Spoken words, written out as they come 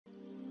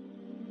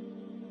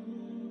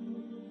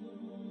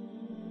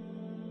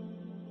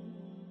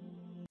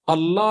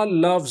Allah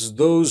loves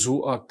those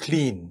who are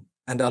clean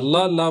and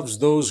Allah loves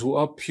those who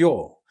are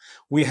pure.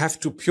 We have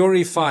to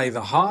purify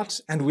the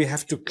heart and we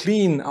have to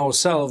clean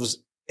ourselves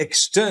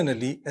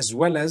externally as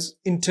well as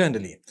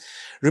internally.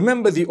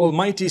 Remember, the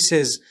Almighty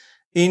says,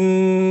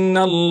 إِنَّ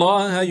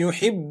اللَّهَ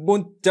يُحِبُّ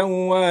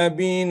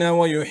التَّوَّابِينَ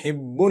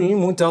وَيُحِبُّ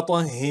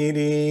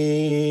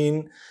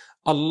الْمُتَطَهِّرِينَ.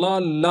 Allah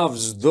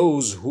loves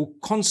those who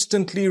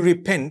constantly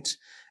repent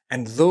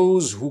and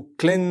those who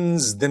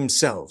cleanse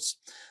themselves.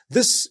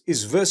 This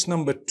is verse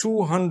number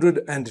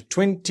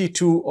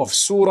 222 of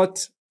Surah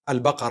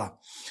Al-Baqarah.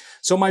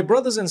 So my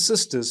brothers and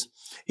sisters,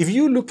 if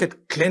you look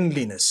at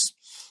cleanliness,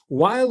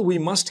 while we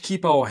must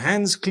keep our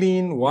hands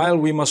clean, while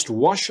we must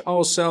wash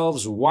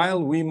ourselves,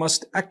 while we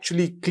must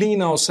actually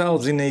clean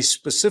ourselves in a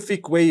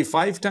specific way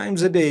 5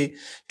 times a day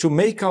to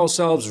make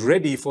ourselves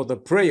ready for the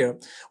prayer,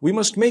 we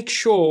must make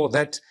sure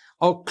that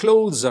our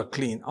clothes are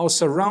clean, our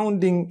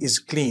surrounding is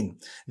clean,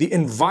 the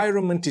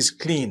environment is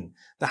clean,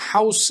 the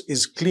house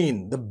is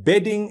clean, the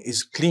bedding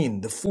is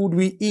clean, the food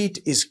we eat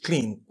is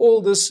clean.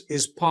 All this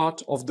is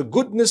part of the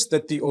goodness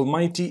that the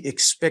Almighty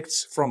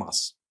expects from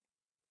us.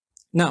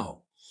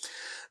 Now,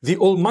 the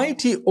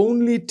Almighty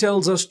only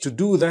tells us to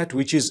do that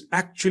which is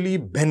actually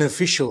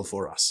beneficial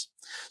for us.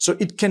 So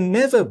it can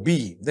never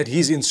be that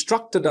He's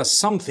instructed us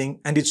something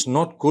and it's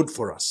not good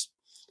for us.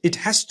 It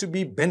has to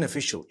be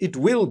beneficial. It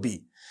will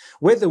be,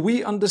 whether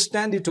we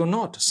understand it or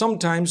not.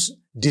 Sometimes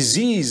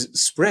disease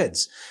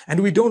spreads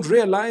and we don't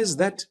realize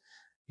that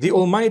the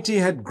Almighty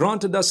had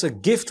granted us a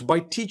gift by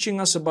teaching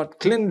us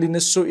about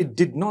cleanliness so it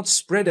did not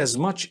spread as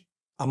much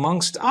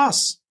amongst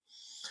us.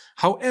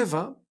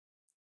 However,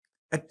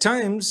 at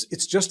times,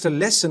 it's just a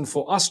lesson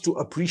for us to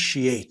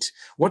appreciate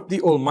what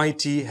the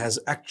Almighty has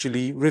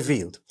actually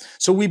revealed.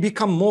 So we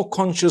become more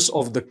conscious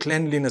of the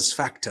cleanliness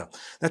factor.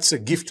 That's a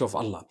gift of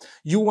Allah.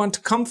 You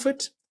want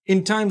comfort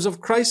in times of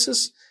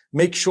crisis?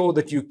 Make sure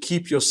that you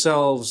keep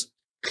yourselves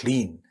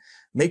clean.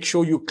 Make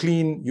sure you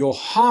clean your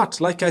heart,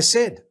 like I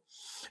said.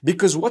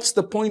 Because what's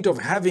the point of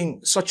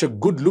having such a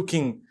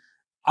good-looking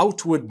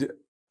outward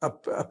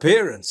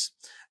appearance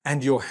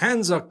and your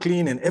hands are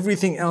clean and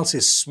everything else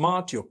is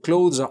smart, your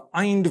clothes are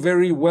ironed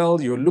very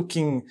well, you're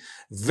looking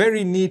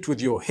very neat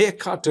with your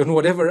haircut and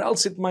whatever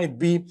else it might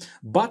be,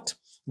 but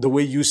the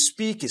way you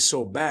speak is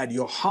so bad,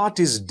 your heart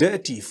is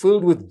dirty,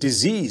 filled with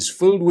disease,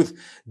 filled with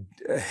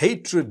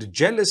hatred,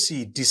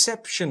 jealousy,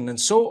 deception, and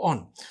so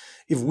on.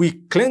 If we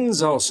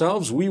cleanse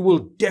ourselves, we will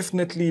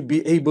definitely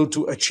be able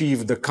to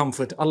achieve the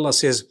comfort. Allah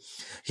says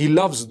He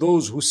loves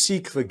those who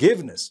seek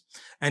forgiveness.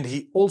 And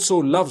He also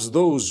loves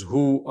those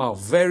who are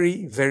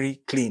very,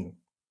 very clean.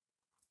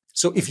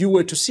 So if you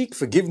were to seek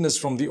forgiveness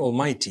from the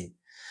Almighty,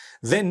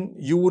 then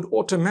you would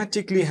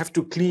automatically have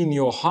to clean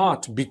your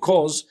heart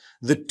because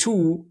the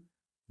two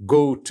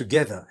go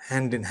together,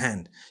 hand in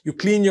hand. You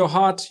clean your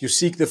heart, you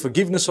seek the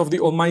forgiveness of the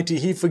Almighty,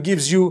 He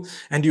forgives you,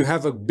 and you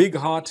have a big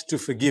heart to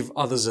forgive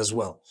others as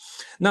well.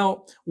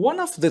 Now, one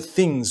of the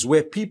things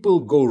where people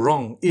go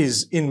wrong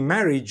is in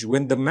marriage,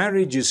 when the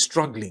marriage is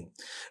struggling.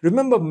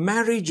 Remember,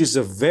 marriage is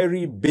a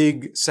very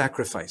big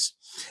sacrifice.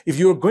 If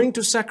you're going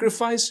to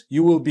sacrifice,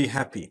 you will be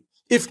happy.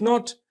 If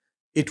not,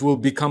 it will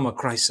become a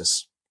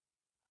crisis.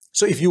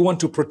 So if you want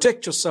to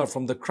protect yourself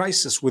from the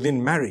crisis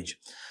within marriage,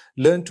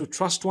 learn to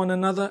trust one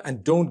another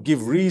and don't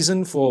give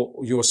reason for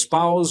your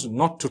spouse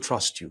not to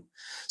trust you.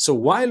 So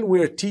while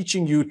we're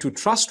teaching you to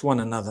trust one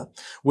another,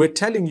 we're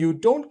telling you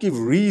don't give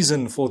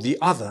reason for the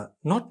other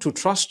not to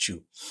trust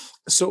you.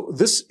 So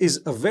this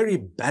is a very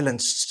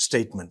balanced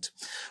statement.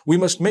 We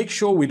must make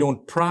sure we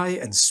don't pry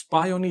and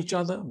spy on each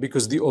other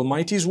because the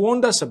Almighty has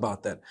warned us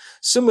about that.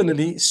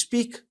 Similarly,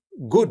 speak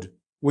good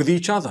with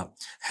each other.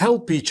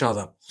 Help each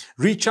other.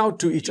 Reach out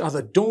to each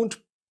other. Don't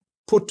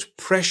put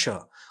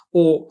pressure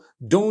or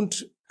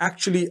don't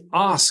actually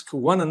ask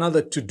one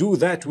another to do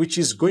that which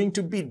is going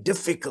to be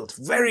difficult,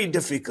 very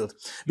difficult,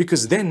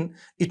 because then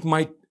it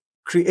might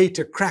create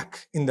a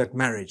crack in that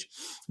marriage.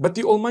 But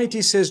the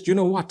Almighty says, you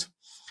know what?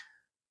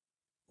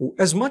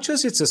 As much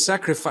as it's a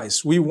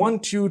sacrifice, we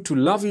want you to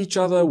love each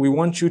other, we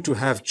want you to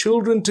have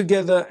children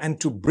together and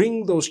to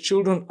bring those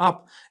children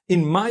up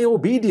in my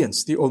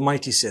obedience, the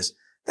Almighty says.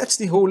 That's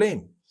the whole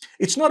aim.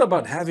 It's not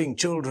about having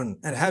children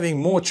and having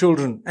more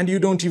children and you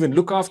don't even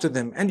look after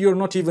them and you're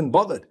not even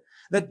bothered.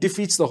 That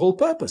defeats the whole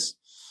purpose.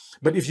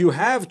 But if you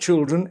have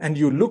children and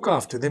you look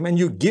after them and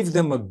you give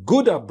them a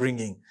good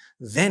upbringing,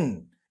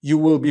 then you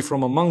will be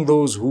from among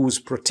those who is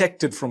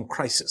protected from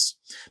crisis.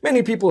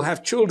 Many people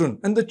have children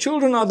and the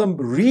children are the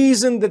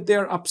reason that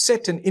they're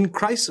upset and in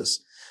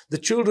crisis. The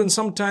children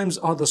sometimes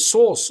are the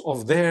source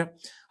of their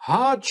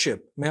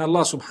hardship. May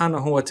Allah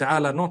subhanahu wa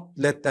ta'ala not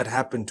let that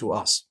happen to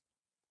us.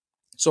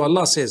 So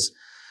Allah says,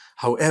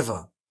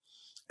 however,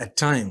 at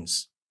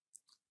times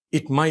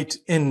it might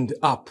end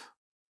up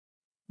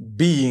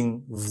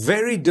being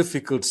very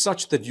difficult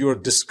such that you're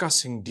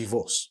discussing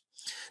divorce.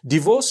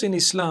 Divorce in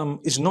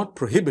Islam is not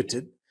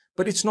prohibited,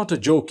 but it's not a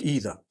joke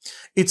either.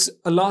 It's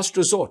a last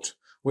resort.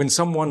 when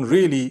someone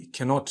really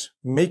cannot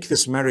make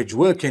this marriage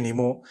work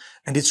anymore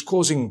and it's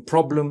causing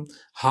problem,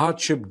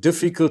 hardship,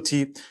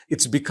 difficulty,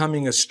 it's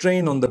becoming a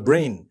strain on the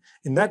brain.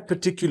 In that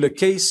particular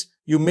case,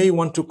 you may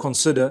want to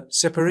consider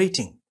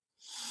separating.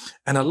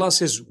 And Allah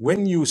says,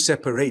 when you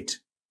separate,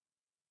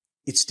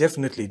 it's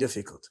definitely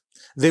difficult.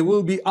 There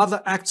will be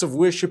other acts of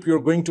worship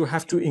you're going to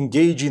have to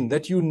engage in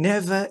that you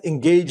never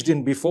engaged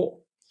in before.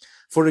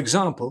 For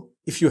example,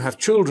 if you have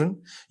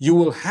children, you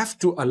will have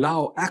to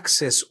allow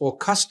access or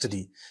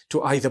custody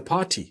to either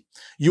party.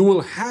 You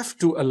will have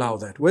to allow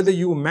that, whether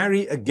you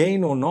marry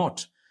again or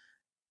not.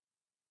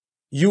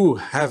 You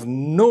have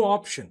no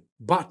option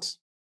but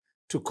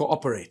to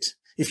cooperate.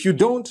 If you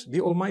don't,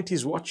 the Almighty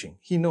is watching.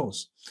 He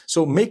knows.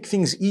 So make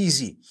things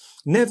easy.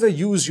 Never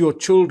use your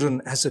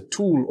children as a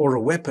tool or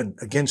a weapon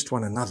against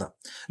one another.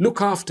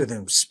 Look after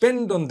them.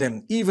 Spend on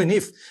them, even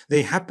if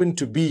they happen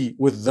to be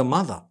with the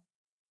mother.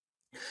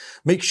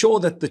 Make sure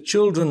that the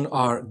children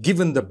are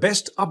given the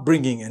best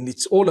upbringing, and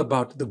it's all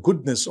about the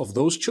goodness of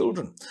those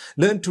children.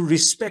 Learn to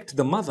respect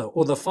the mother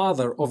or the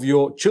father of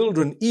your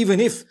children,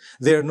 even if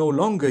they're no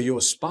longer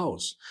your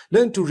spouse.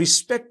 Learn to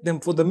respect them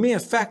for the mere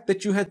fact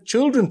that you had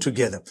children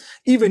together,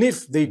 even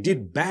if they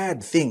did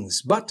bad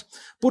things. But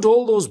put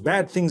all those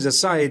bad things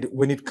aside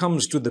when it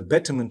comes to the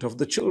betterment of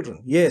the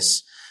children.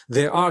 Yes,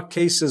 there are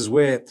cases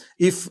where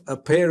if a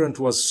parent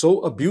was so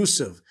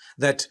abusive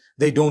that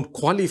they don't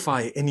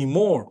qualify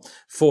anymore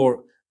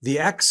for the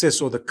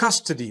access or the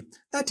custody,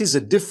 that is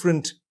a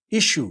different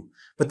issue.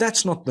 But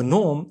that's not the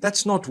norm.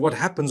 That's not what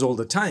happens all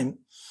the time.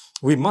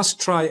 We must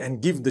try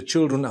and give the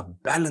children a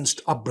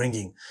balanced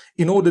upbringing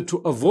in order to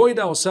avoid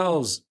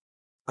ourselves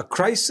a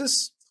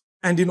crisis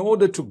and in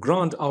order to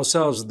grant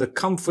ourselves the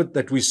comfort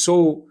that we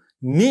so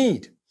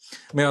need.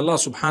 May Allah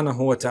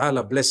subhanahu wa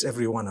ta'ala bless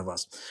every one of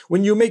us.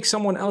 When you make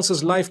someone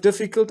else's life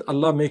difficult,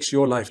 Allah makes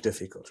your life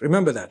difficult.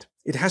 Remember that.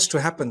 It has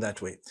to happen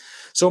that way.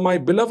 So my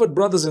beloved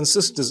brothers and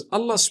sisters,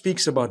 Allah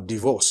speaks about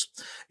divorce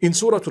in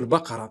Surah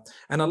Al-Baqarah,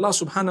 and Allah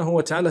subhanahu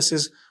wa ta'ala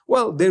says,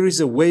 well, there is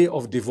a way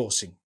of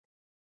divorcing.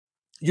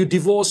 You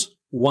divorce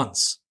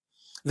once.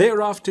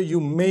 Thereafter, you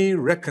may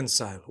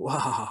reconcile.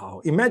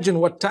 Wow. Imagine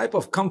what type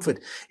of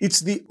comfort. It's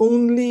the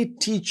only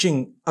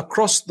teaching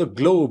across the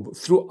globe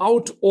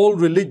throughout all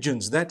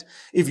religions that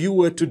if you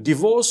were to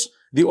divorce,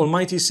 the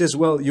Almighty says,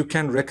 well, you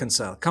can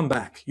reconcile. Come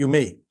back. You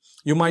may.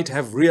 You might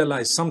have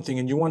realized something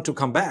and you want to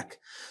come back.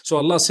 So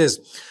Allah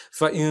says,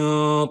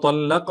 فَإِن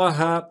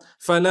طَلَّقَهَا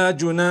فَلَا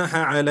جُنَاحَ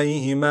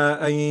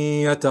عَلَيْهِمَا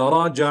أَن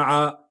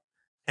يَتَرَاجَعَا.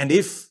 And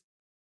if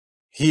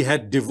he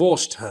had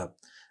divorced her,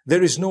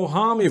 there is no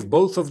harm if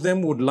both of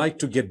them would like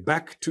to get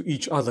back to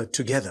each other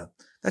together.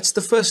 That's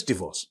the first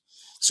divorce.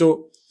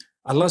 So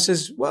Allah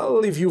says,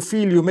 well, if you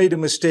feel you made a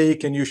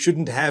mistake and you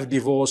shouldn't have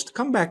divorced,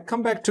 come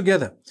back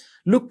together.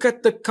 Look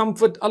at the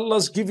comfort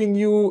Allah's giving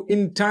you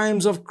in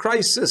times of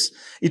crisis.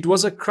 It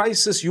was a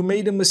crisis. You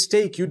made a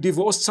mistake. You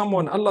divorced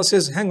someone. Allah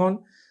says, hang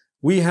on,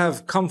 we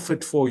have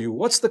comfort for you.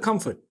 What's the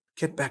comfort?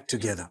 Get back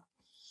together.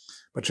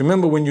 But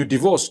remember, when you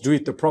divorce, do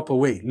it the proper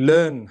way.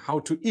 Learn how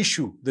to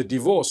issue the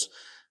divorce.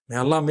 May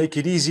Allah make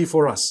it easy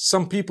for us.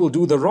 Some people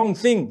do the wrong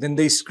thing, then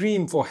they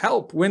scream for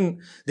help when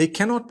they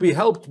cannot be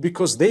helped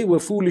because they were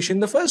foolish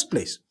in the first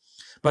place.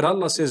 But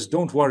Allah says,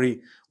 don't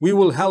worry, we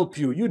will help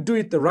you. You do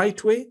it the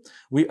right way,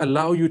 we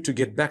allow you to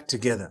get back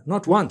together.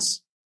 Not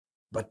once,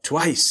 but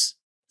twice.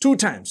 2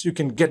 times you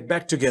can get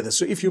back together.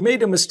 So if you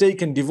made a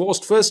mistake and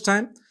divorced first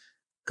time,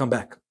 come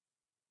back.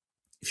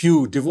 If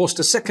you divorced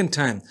a second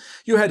time,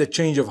 you had a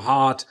change of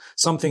heart,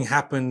 something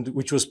happened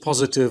which was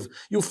positive,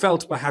 you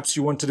felt perhaps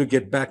you wanted to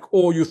get back,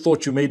 or you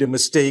thought you made a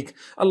mistake.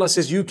 Allah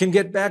says you can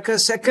get back a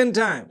second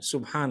time.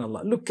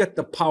 Subhanallah. Look at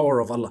the power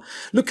of Allah.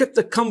 Look at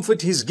the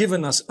comfort He's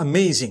given us.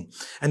 Amazing.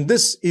 And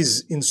this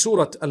is in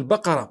Surah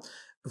Al-Baqarah,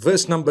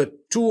 verse number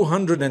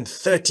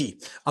 230.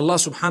 Allah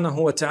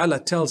subhanahu wa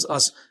ta'ala tells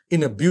us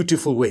in a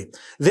beautiful way.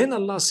 Then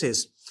Allah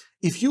says,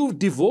 if you've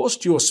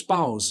divorced your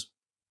spouse,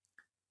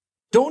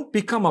 don't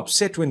become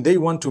upset when they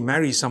want to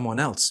marry someone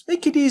else.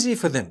 Make it easy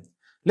for them.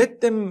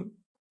 Let them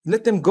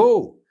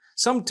go.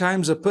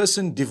 Sometimes a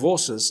person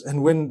divorces,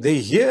 and when they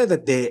hear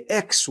that their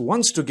ex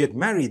wants to get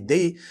married,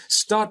 they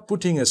start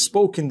putting a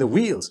spoke in the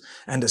wheels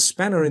and a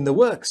spanner in the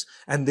works,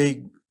 and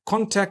they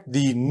contact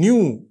the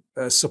new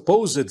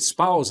supposed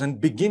spouse and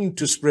begin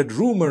to spread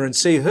rumor and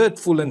say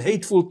hurtful and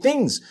hateful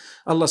things.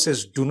 Allah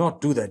says, do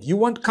not do that. You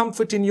want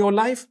comfort in your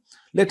life?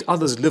 Let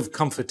others live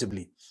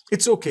comfortably.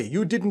 It's okay.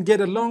 You didn't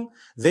get along.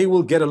 They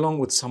will get along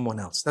with someone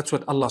else. That's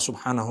what Allah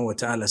subhanahu wa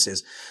ta'ala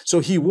says. So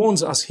He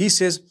warns us. He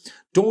says,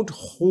 don't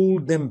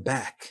hold them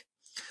back.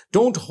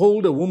 Don't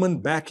hold a woman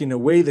back in a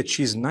way that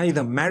she's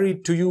neither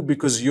married to you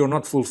because you're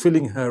not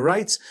fulfilling her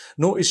rights,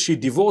 nor is she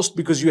divorced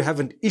because you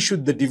haven't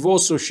issued the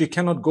divorce so she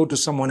cannot go to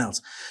someone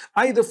else.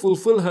 Either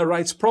fulfill her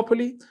rights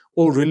properly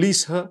or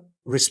release her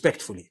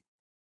respectfully.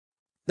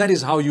 That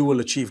is how you will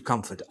achieve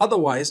comfort.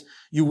 Otherwise,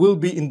 you will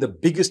be in the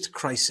biggest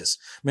crisis.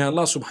 May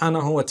Allah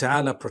subhanahu wa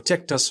ta'ala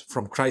protect us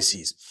from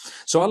crises.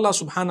 So Allah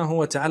subhanahu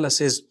wa ta'ala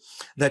says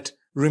that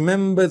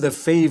remember the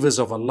favors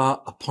of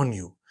Allah upon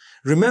you.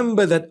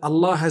 Remember that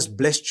Allah has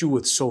blessed you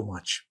with so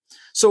much.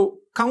 So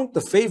count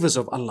the favors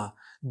of Allah.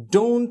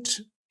 Don't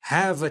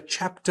have a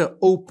chapter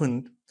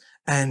opened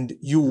and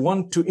you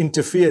want to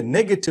interfere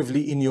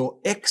negatively in your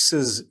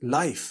ex's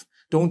life.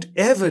 Don't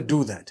ever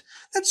do that.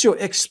 That's your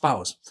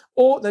ex-spouse,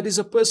 or that is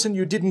a person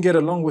you didn't get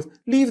along with.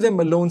 Leave them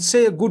alone,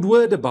 say a good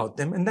word about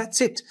them, and that's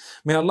it.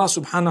 May Allah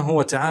subhanahu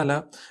wa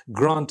ta'ala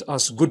grant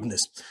us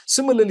goodness.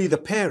 Similarly, the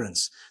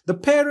parents. The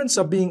parents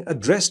are being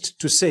addressed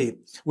to say,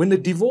 when a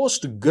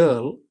divorced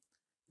girl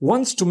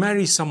wants to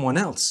marry someone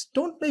else,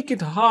 don't make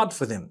it hard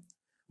for them.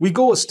 We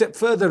go a step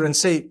further and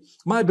say,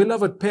 my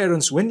beloved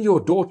parents, when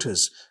your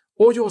daughters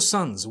or your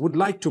sons would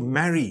like to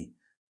marry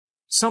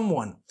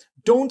someone,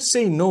 don't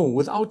say no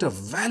without a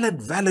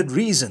valid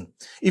reason.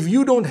 If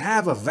you don't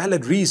have a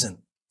valid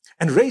reason,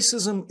 and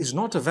racism is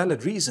not a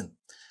valid reason,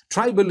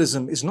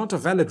 tribalism is not a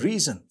valid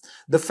reason,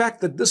 the fact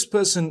that this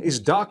person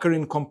is darker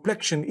in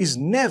complexion is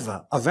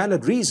never a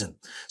valid reason.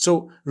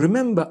 So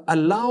remember,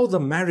 allow the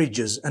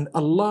marriages and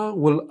Allah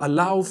will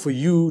allow for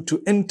you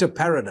to enter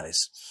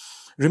paradise.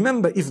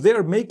 Remember, if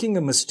they're making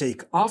a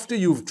mistake after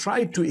you've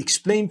tried to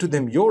explain to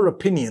them your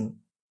opinion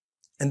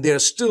and they're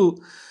still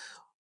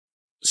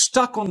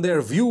stuck on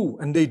their view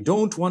and they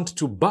don't want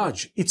to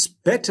budge, it's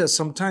better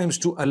sometimes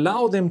to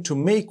allow them to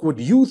make what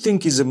you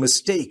think is a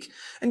mistake.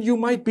 And you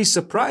might be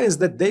surprised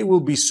that they will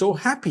be so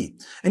happy.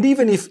 And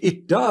even if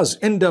it does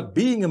end up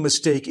being a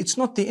mistake, it's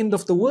not the end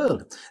of the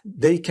world.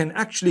 They can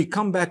actually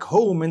come back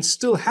home and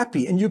still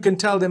happy. And you can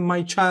tell them,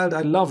 my child,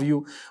 I love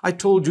you. I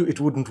told you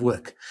it wouldn't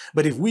work.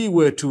 But if we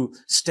were to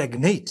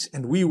stagnate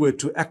and we were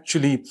to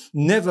actually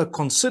never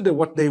consider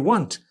what they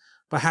want,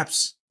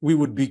 perhaps we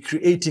would be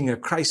creating a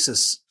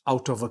crisis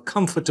out of a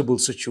comfortable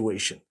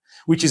situation,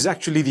 which is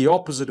actually the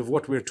opposite of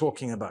what we're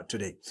talking about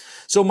today.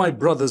 So my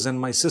brothers and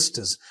my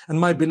sisters and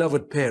my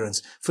beloved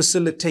parents,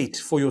 facilitate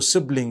for your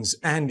siblings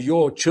and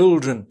your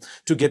children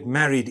to get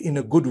married in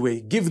a good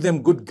way. Give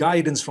them good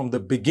guidance from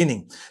the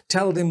beginning.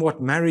 Tell them what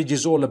marriage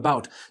is all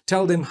about.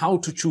 Tell them how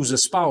to choose a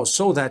spouse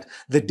so that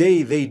the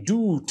day they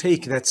do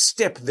take that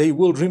step, they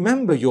will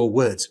remember your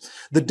words.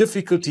 The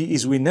difficulty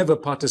is we never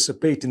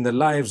participate in the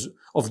lives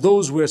of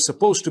those we're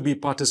supposed to be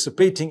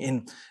participating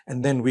in,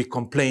 and then we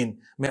complain.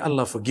 May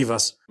Allah forgive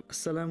us.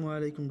 Assalamu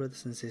alaikum,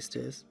 brothers and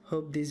sisters.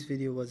 Hope this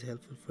video was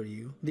helpful for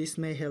you. This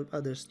may help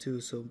others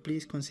too, so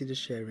please consider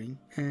sharing,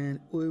 and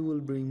we will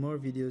bring more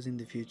videos in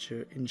the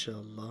future,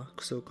 inshallah.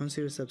 So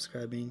consider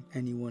subscribing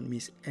and you won't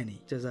miss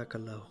any.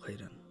 Jazakallahu khairan.